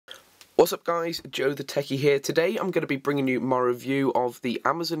What's up guys, Joe the Techie here. Today I'm going to be bringing you my review of the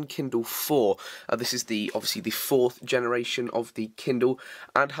Amazon Kindle 4. This is obviously the fourth generation of the Kindle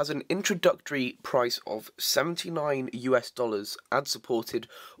and has an introductory price of $79 US ad supported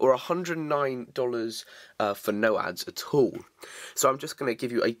or $109 for no ads at all. So I'm just going to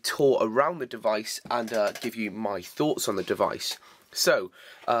give you a tour around the device and give you my thoughts on the device. So,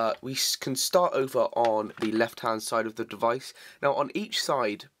 we can start over on the left-hand side of the device. Now, on each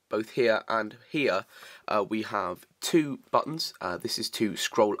side, both here and here, we have two buttons. This is to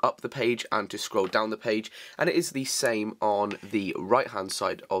scroll up the page and to scroll down the page, and it is the same on the right-hand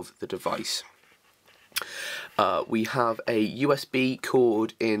side of the device. We have a USB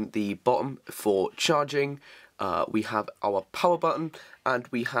cord in the bottom for charging. We have our power button, and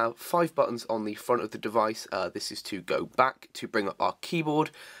we have 5 buttons on the front of the device. This is to go back, to bring up our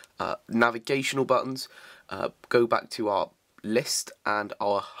keyboard, navigational buttons, go back to our list, and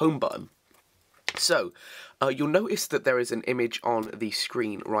our home button. So, you'll notice that there is an image on the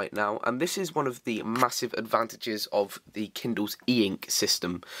screen right now, and this is one of the massive advantages of the Kindle's e-ink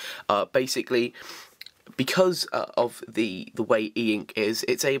system. Basically, because of the way e-ink is,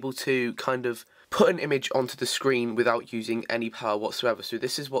 it's able to kind of put an image onto the screen without using any power whatsoever. So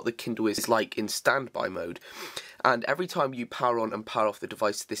this is what the Kindle is like in standby mode. And every time you power on and power off the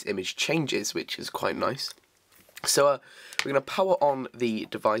device, this image changes, which is quite nice. So we're going to power on the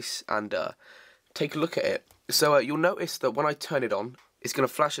device and take a look at it. So you'll notice that when I turn it on, it's going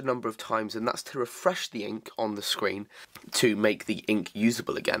to flash a number of times, and that's to refresh the ink on the screen to make the ink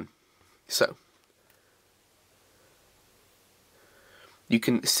usable again. So you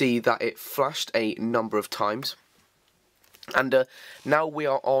can see that it flashed a number of times. And now we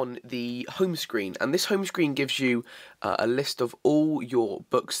are on the home screen, and this home screen gives you a list of all your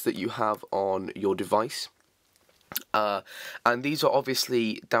books that you have on your device. And these are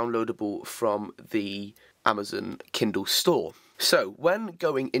obviously downloadable from the Amazon Kindle store. So when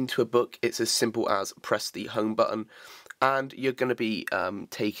going into a book, it's as simple as press the home button and you're going to be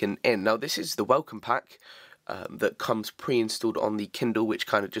taken in. Now this is the welcome pack that comes pre-installed on the Kindle, which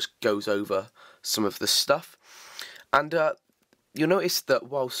kind of just goes over some of the stuff. And you'll notice that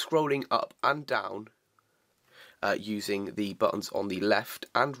while scrolling up and down using the buttons on the left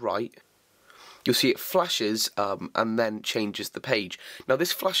and right, you'll see it flashes and then changes the page. Now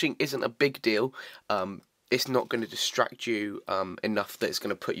this flashing isn't a big deal. It's not going to distract you enough that it's going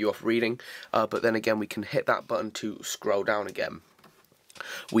to put you off reading. But then again, we can hit that button to scroll down again.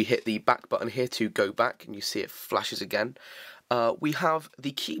 We hit the back button here to go back, and you see it flashes again. We have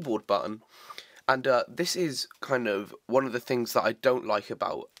the keyboard button, and this is kind of one of the things that I don't like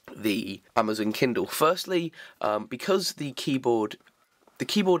about the Amazon Kindle. Firstly, because the keyboard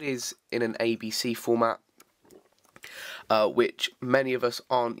is in an ABC format, which many of us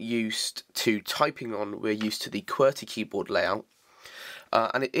aren't used to typing on. We're used to the QWERTY keyboard layout,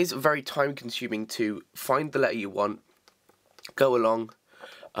 and it is very time consuming to find the letter you want, go along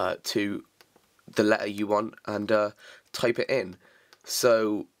to the letter you want, and type it in.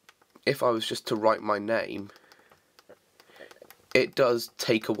 So if I was just to write my name, it does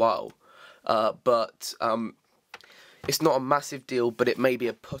take a while, but it's not a massive deal, but it may be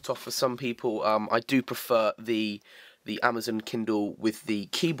a put-off for some people. I do prefer the Amazon Kindle with the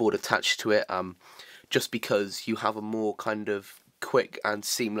keyboard attached to it, just because you have a more kind of quick and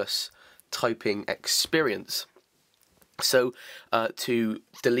seamless typing experience. So to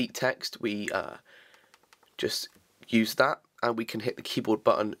delete text, we just use that, and we can hit the keyboard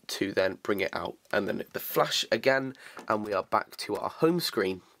button to then bring it out, and then the flash again, and we are back to our home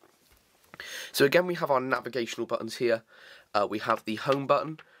screen. So again, we have our navigational buttons here. We have the home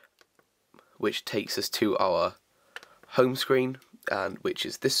button, which takes us to our home screen, and which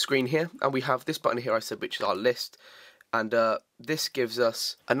is this screen here. And we have this button here, I said, which is our list. And this gives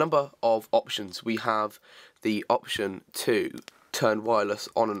us a number of options. We have the option to turn wireless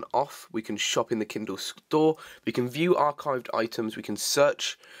on and off. We can shop in the Kindle store. We can view archived items. We can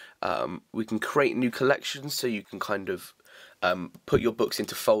search. We can create new collections, so you can kind of put your books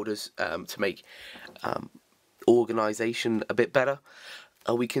into folders to make organisation a bit better.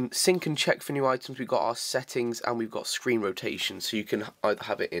 We can sync and check for new items. We've got our settings, and we've got screen rotation, so you can either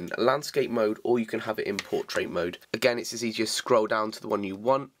have it in landscape mode or you can have it in portrait mode. Again, it's as easy as scroll down to the one you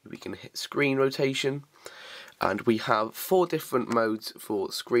want. We can hit screen rotation, and we have 4 different modes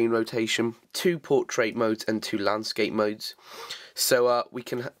for screen rotation, 2 portrait modes and 2 landscape modes. So we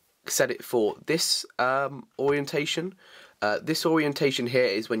can set it for this orientation. This orientation here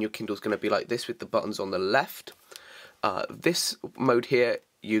is when your Kindle's going to be like this with the buttons on the left. This mode here,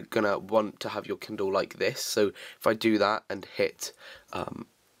 you're going to want to have your Kindle like this. So if I do that and hit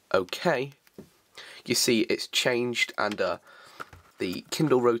OK, you see it's changed, and the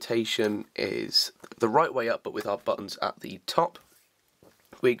Kindle rotation is the right way up, but with our buttons at the top.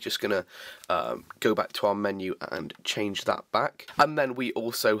 We're just going to go back to our menu and change that back. And then we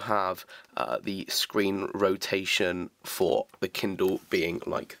also have the screen rotation for the Kindle being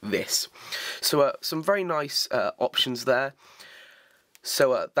like this. So some very nice options there.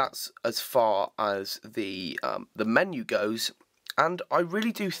 So that's as far as the menu goes. And I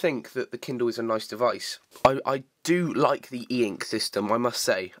really do think that the Kindle is a nice device. I do like the e-ink system, I must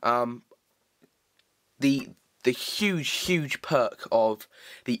say. The huge perk of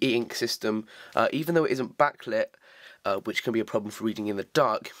the e-ink system, even though it isn't backlit, which can be a problem for reading in the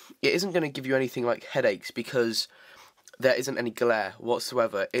dark, it isn't going to give you anything like headaches because there isn't any glare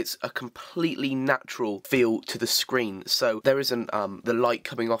whatsoever. It's a completely natural feel to the screen, so there isn't the light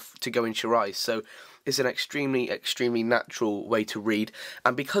coming off to go into your eyes, so it's an extremely natural way to read.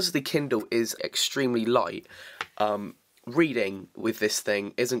 And because the Kindle is extremely light, reading with this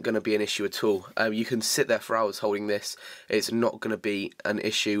thing isn't going to be an issue at all. You can sit there for hours holding this. It's not going to be an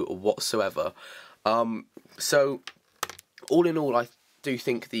issue whatsoever. So all in all, I do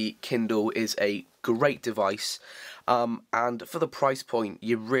think the Kindle is a great device, and for the price point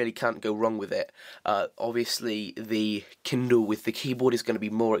you really can't go wrong with it. Obviously the Kindle with the keyboard is going to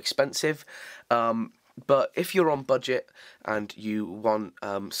be more expensive, but if you're on budget and you want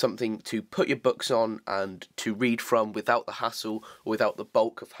something to put your books on and to read from without the hassle or without the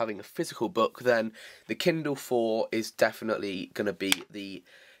bulk of having a physical book, then the Kindle 4 is definitely going to be the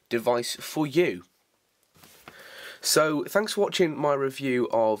device for you. So thanks for watching my review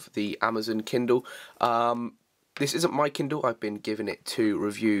of the Amazon Kindle. This isn't my Kindle, I've been given it to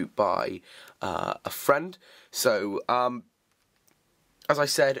review by a friend. So as I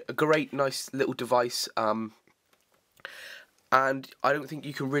said, a great, nice little device, and I don't think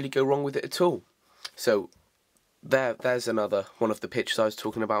you can really go wrong with it at all. So there's another one of the pictures I was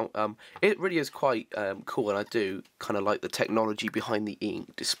talking about. It really is quite cool, and I do kind of like the technology behind the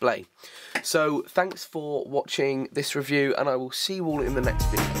e-ink display. So thanks for watching this review, and I will see you all in the next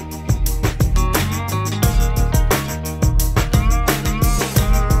video.